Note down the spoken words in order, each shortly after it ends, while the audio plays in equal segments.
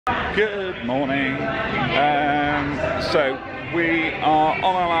Good morning. So we are on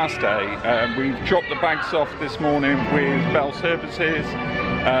our last day. We've dropped the bags off this morning with Bell Services.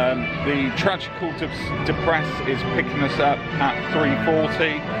 The Tragical Depress is picking us up at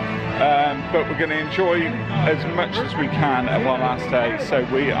 3:40, but we're going to enjoy as much as we can of our last day. So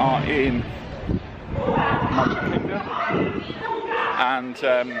we are in Magic Kingdom, and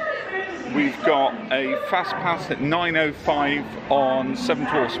we've got a fast pass at 9:05 on Seven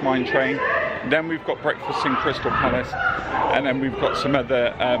Dwarfs Mine Train. Then we've got breakfast in Crystal Palace, and then we've got some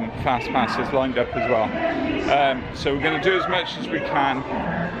other fast passes lined up as well. So we're going to do as much as we can,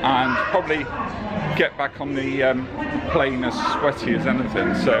 and probably get back on the plane as sweaty as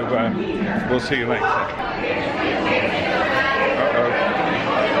anything. So we'll see you later.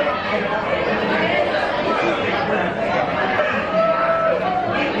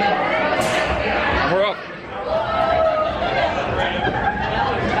 We're off.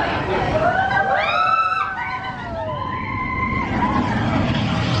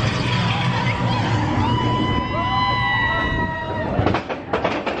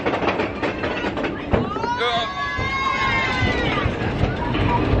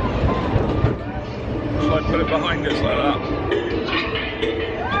 Shall I put it behind us like that?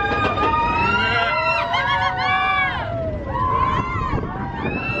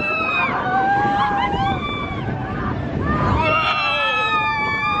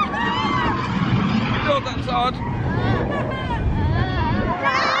 God, that's hard.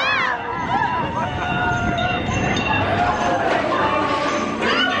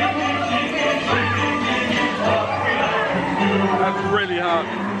 That's really hard.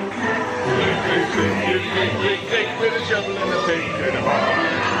 With a shovel and a pig and a ball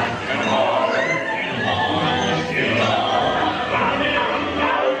and a ball.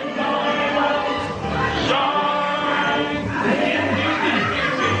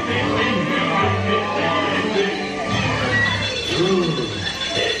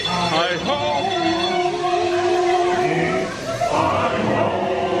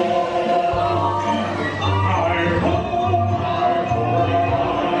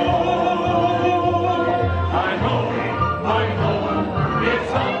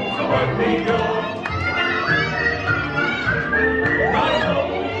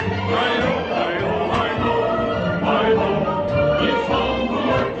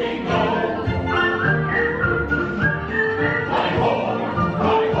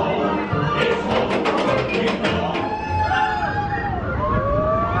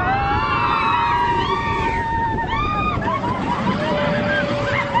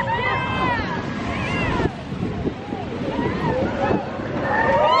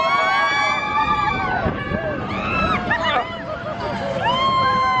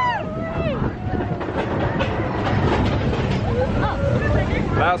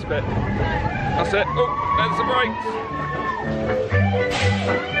 Last bit. That's it. Oh, there's the brakes.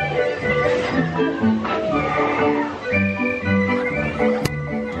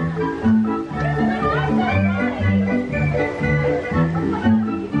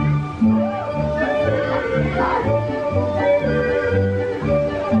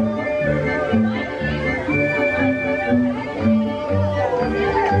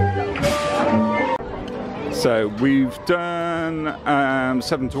 So we've done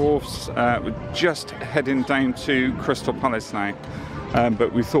Seven Dwarfs. We're just heading down to Crystal Palace now,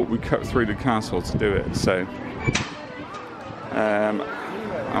 but we thought we'd cut through the castle to do it. So, and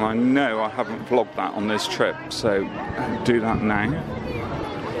I know I haven't vlogged that on this trip, so I'll do that now.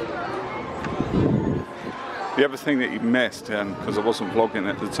 The other thing that you missed, because I wasn't vlogging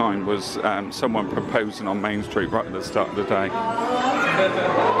at the time, was someone proposing on Main Street right at the start of the day,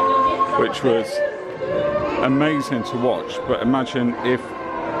 which was amazing to watch. But imagine if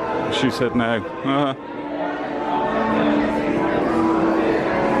she said no.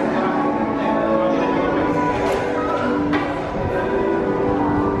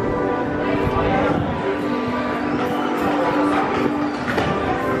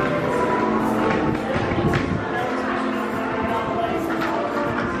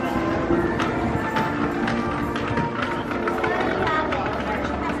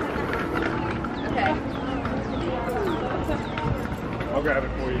 I'll grab it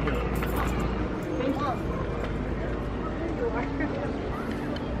for you.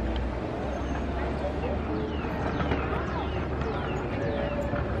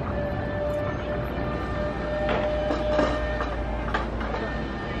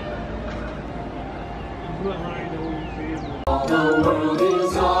 The world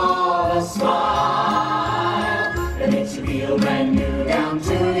is all a smile. It makes you feel brand new down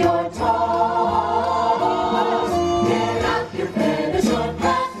to your toes. Get out your feathers, your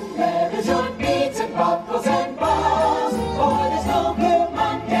path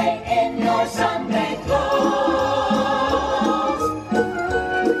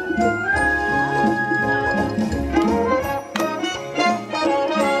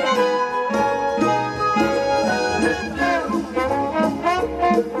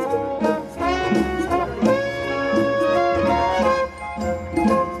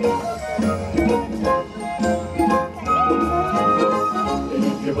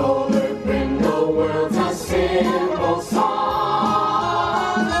roller, bring the world a simple song.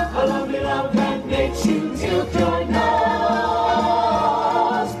 A lovely love that makes you tilt your nose.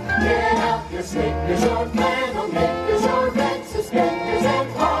 Get out your Snickers, your flannel knickers, your red suspenders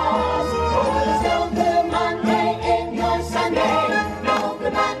and paws. For there's no blue Monday in your Sunday. No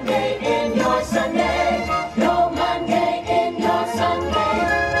blue Monday in your Sunday. No Monday in your Sunday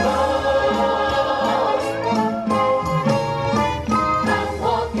clothes. I'm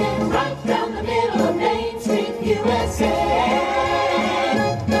walking right down the middle of Main Street, USA.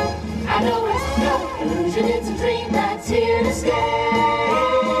 I know it's no illusion, it's a dream that's here to stay.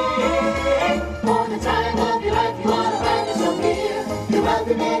 For the time of your life, you want to find yourself here. You're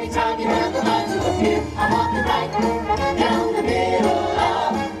welcome anytime you have the mind to appear. I'm walking right down the middle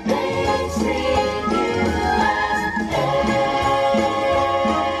of Main Street, USA.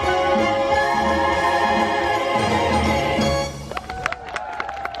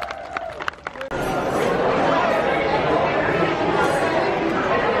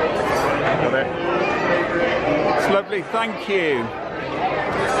 Got it. It's lovely, thank you.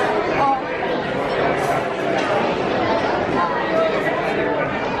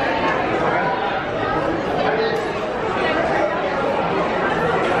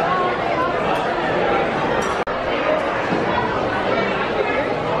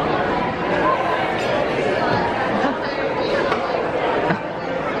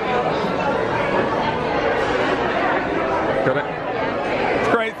 Got it. It's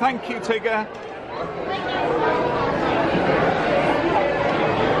great, thank you, Tigger.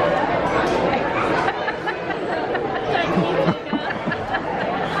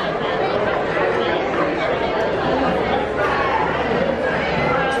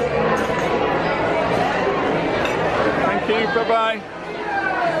 Thank you, bye-bye.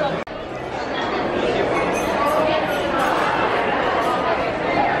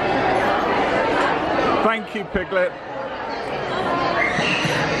 Thank you, Piglet.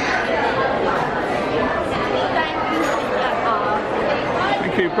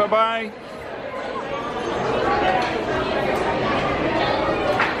 Thank you, bye-bye.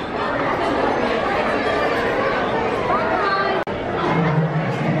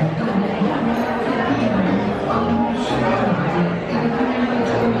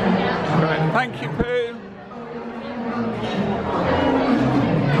 Right, thank you, Pooh.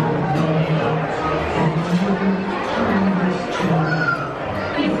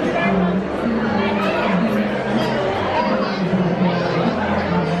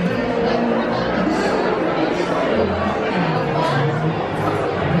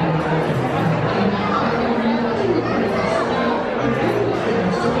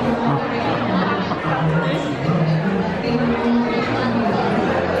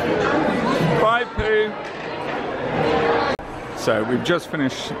 Bye, Pooh. So we've just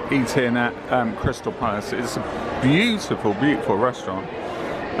finished eating at Crystal Palace. It's a beautiful, beautiful restaurant.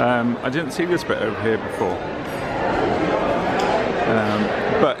 I didn't see this bit over here before.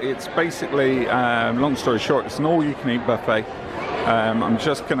 But it's basically, long story short, it's an all-you-can-eat buffet. I'm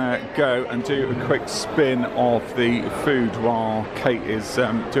just gonna go and do a quick spin of the food while Kate is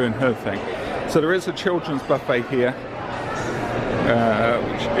doing her thing. So there is a children's buffet here,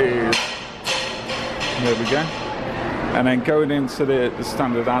 which is, there we go. And then going into the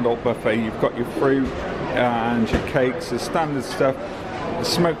standard adult buffet, you've got your fruit and your cakes, the standard stuff, the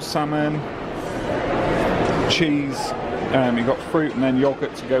smoked salmon, cheese, you've got fruit and then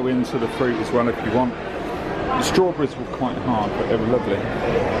yogurt to go into the fruit as well if you want. The strawberries were quite hard, but they were lovely.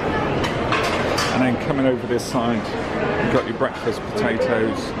 And then coming over this side, you've got your breakfast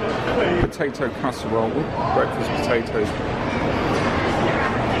potatoes, potato casserole, breakfast potatoes,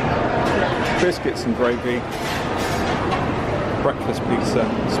 biscuits and gravy, breakfast pizza,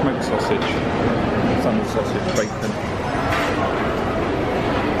 smoked sausage, standard sausage, bacon.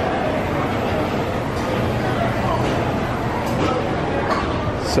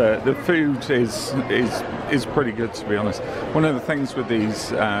 So the food is pretty good, to be honest. One of the things with these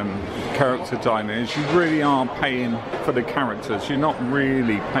character dining is you really are paying for the characters. You're not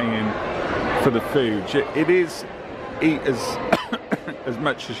really paying for the food. It is eat as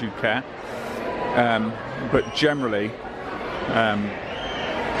much as you care, but generally,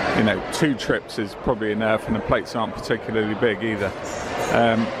 you know, 2 trips is probably enough, and the plates aren't particularly big either.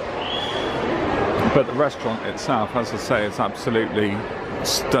 But the restaurant itself, as I say, is absolutely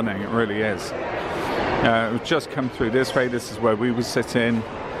stunning. It really is. We've just come through this way. This is where we were sitting.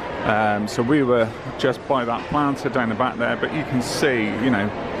 So we were just by that planter down the back there, but you can see, you know,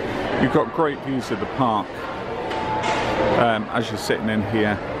 you've got great views of the park as you're sitting in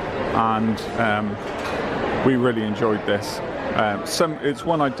here, and we really enjoyed this. It's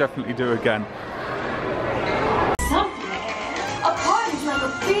one I'd definitely do again. A party's like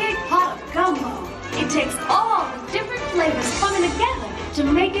a big pot of gumbo. It takes all the different flavors coming together to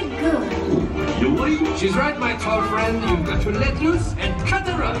make it good. She's right, my tall friend. You've got to let loose and cut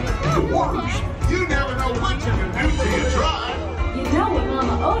her up. You never know what you can do till you try. You know what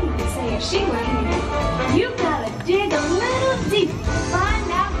Mama Odie would say if she were here. You gotta dig a little deeper to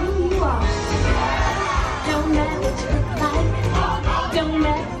find out who you are. Don't matter what you look like. Don't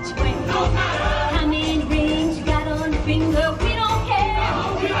matter what you wear. How many rings you got on your finger. We don't care.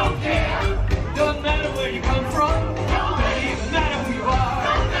 No, we don't care. Doesn't matter where you come from. Doesn't even matter who you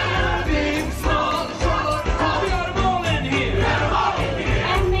are. Big, small, short. We got them all in here.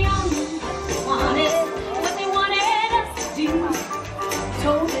 And they all knew wanted what they wanted us to do.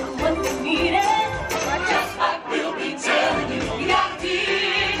 Told them what they needed. But just like we'll be telling you, you gotta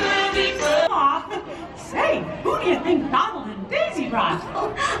dig a little deeper. Say, who do you think Donald and Daisy brought?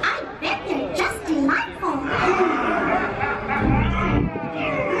 Oh, I bet they're just delightful.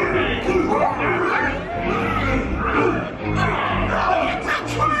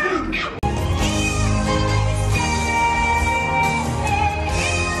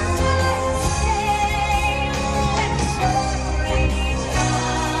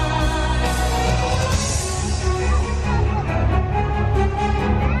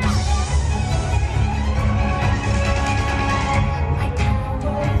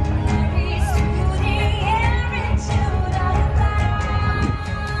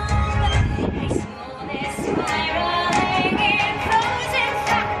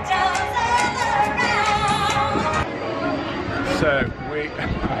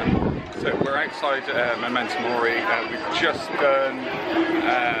 So we're outside Memento Mori. We've just done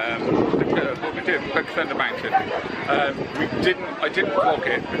what we did, Big Thunder Mountain. I didn't vlog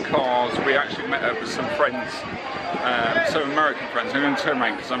it because we actually met up with some friends, some American friends. I'm going to turn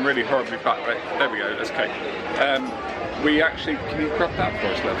around because I'm really horribly bad. There we go. Let's go. Can you grab that for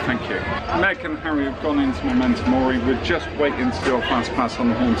us, love? Thank you. Meg and Harry have gone into Memento Mori. We're just waiting to do our fast pass on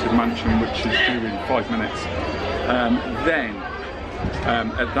the Haunted Mansion, which is due in 5 minutes.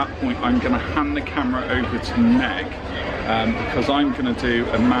 At that point, I'm going to hand the camera over to Meg because I'm going to do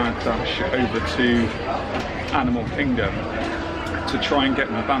a mad dash over to Animal Kingdom to try and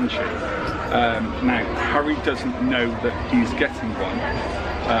get my Banshee. Now, Harry doesn't know that he's getting one.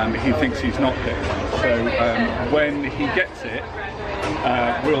 He thinks he's not getting one. So when he gets it,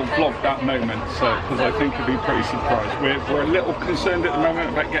 we'll vlog that moment, because I think it'll be pretty surprised. We're a little concerned at the moment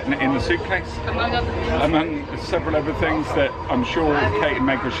about getting it in the suitcase, among several other things that I'm sure Kate and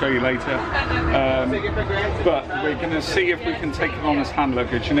Meg will show you later. But we're going to see if we can take it on as hand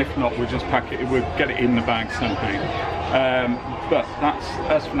luggage, and if not, we'll just pack it. We'll get it in the bag somehow. But that's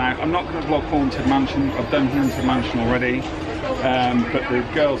us for now. I'm not going to vlog Haunted Mansion. I've done Haunted Mansion already. But the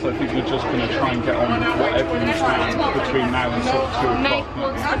girls, I think, are just going to try and get on whatever we can between now and sort of 2 o'clock. Meg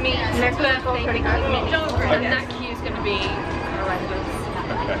wants to meet her birthday picnic, and that queue's going to be horrendous.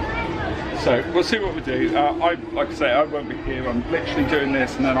 Okay. So we'll see what we do. Like I say, I won't be here. I'm literally doing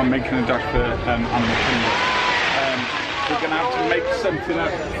this, and then I'm making a dash for Animal Kingdom. We're going to have to make something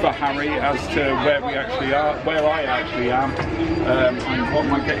up for Harry as to where we actually are, where I actually am, and what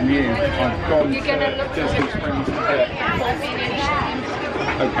am I getting you? I've gone to Disney Springs today.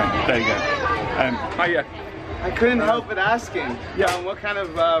 Okay, there you go. Hiya. I couldn't help but asking. Yeah. What kind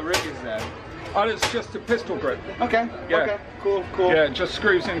of rig is that? Oh, it's just a pistol grip. Okay. Yeah. Okay. Cool. Yeah, it just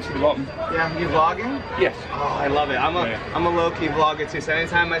screws into the bottom. Yeah. You vlogging? Yes. Oh, I love it. I'm a low-key vlogger too. So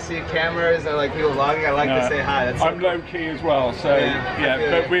anytime I see cameras or like people vlogging, I like to say hi. That's I'm low-key as well. So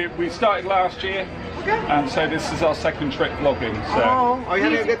yeah. But we started last year. Okay. And so this is our second trip vlogging. So. Oh, are you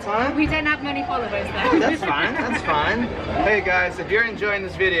having a good time? We don't have many followers though. That's fine. That's fine. Hey guys, if you're enjoying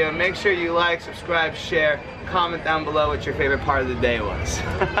this video, make sure you like, subscribe, share, comment down below what your favorite part of the day was.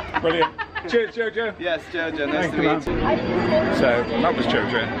 Brilliant. Cheers, Jojo. Yes, Jojo. Nice to meet you. So that was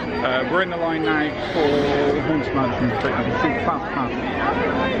Jojo. We're in the line now for the Haunted Mansion. You can see Fast Pass.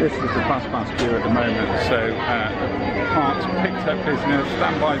 This is the Fast Pass queue at the moment. So parts picked up business.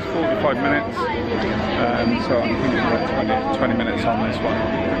 Standby is 45 minutes. So I'm thinking about 20 minutes on this one.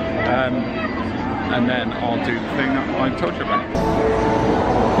 And then I'll do the thing that I told you about.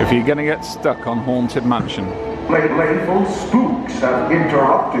 If you're going to get stuck on Haunted Mansion, Playful spooks have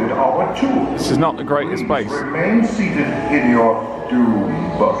interrupted our tour. this is not the greatest place. Remain seated in your doom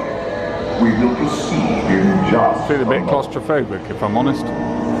bucket. We will proceed in just I feel a bit claustrophobic, if I'm honest.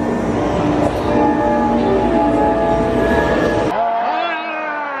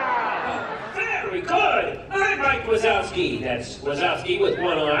 Very good. I'm Mike Wazowski. That's Wazowski with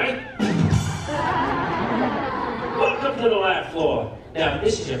one eye. Well, welcome to the lab floor. Now, if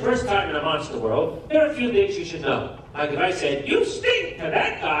this is your first time in a monster world, there are a few things you should know. Like if I said, you stink to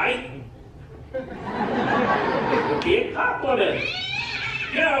that guy, it would be a compliment.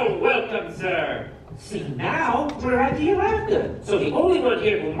 You're welcome, sir. See, now we're at the laughter. So the only one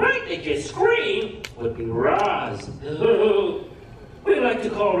here who might make you scream would be Roz. We like to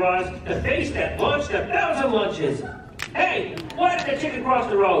call Roz the face that launched 1,000 lunches. Hey, why did the chicken cross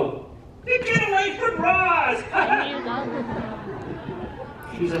the road? Get away from Roz!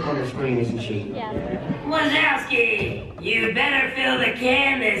 She's up on the screen, isn't she? Yeah. Wazowski, you better fill the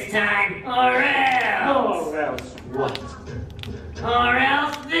can this time, or else. Or else what? Or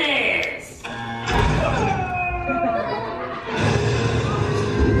else this.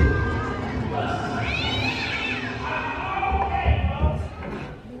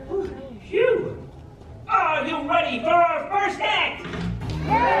 Phew! Are you ready for our first act?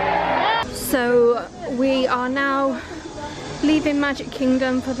 So we are now leaving Magic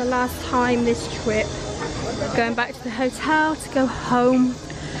Kingdom for the last time this trip. Going back to the hotel to go home.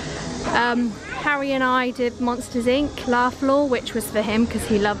 Harry and I did Monsters Inc. Laugh Floor, which was for him because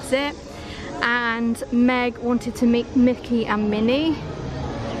he loves it. And Meg wanted to meet Mickey and Minnie.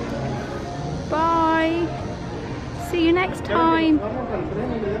 Bye. See you next time.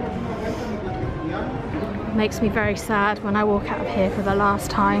 Makes me very sad when I walk out of here for the last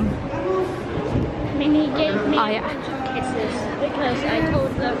time. Minnie gave me a bunch of kisses because I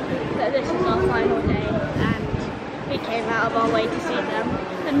told them that this is our final day and we came out of our way to see them.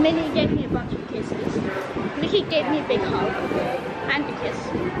 And Minnie gave me a bunch of kisses. Mickey gave me a big hug and a kiss.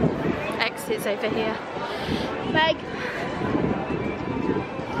 Exit's over here. Meg.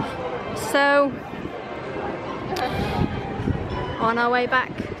 So, on our way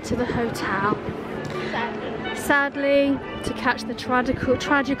back to the hotel. Sadly, to catch the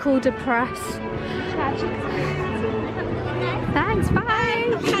tragical depress. Thanks, bye!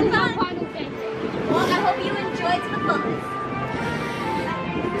 And our final day. Well, I hope you enjoyed the fun.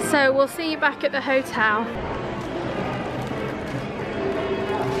 So we'll see you back at the hotel.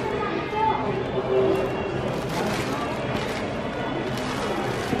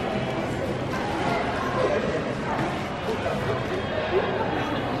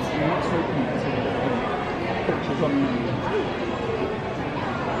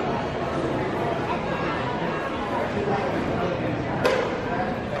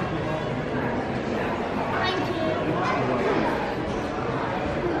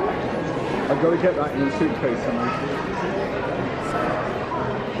 I've got to get that in a suitcase somewhere.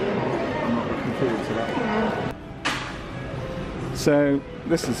 I'm not looking forward to that. So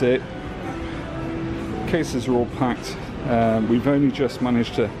this is it. Cases are all packed. We've only just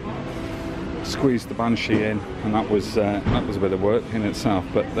managed to squeeze the Banshee in, and that was a bit of work in itself.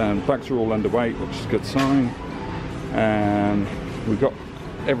 But bags are all underway, which is a good sign. We've got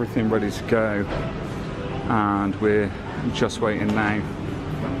everything ready to go, and we're just waiting now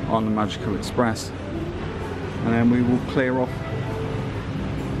on the Magical Express, and then we will clear off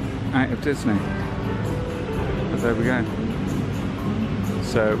out of Disney. But there we go.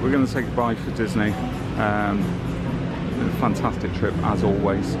 So we're going to say goodbye for Disney. A fantastic trip as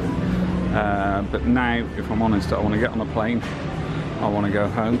always. But now, if I'm honest, I want to get on a plane. I want to go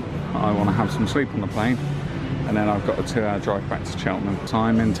home. I want to have some sleep on the plane, and then I've got a 2-hour drive back to Cheltenham. So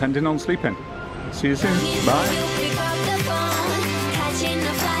I'm intending on sleeping. See you soon. Bye.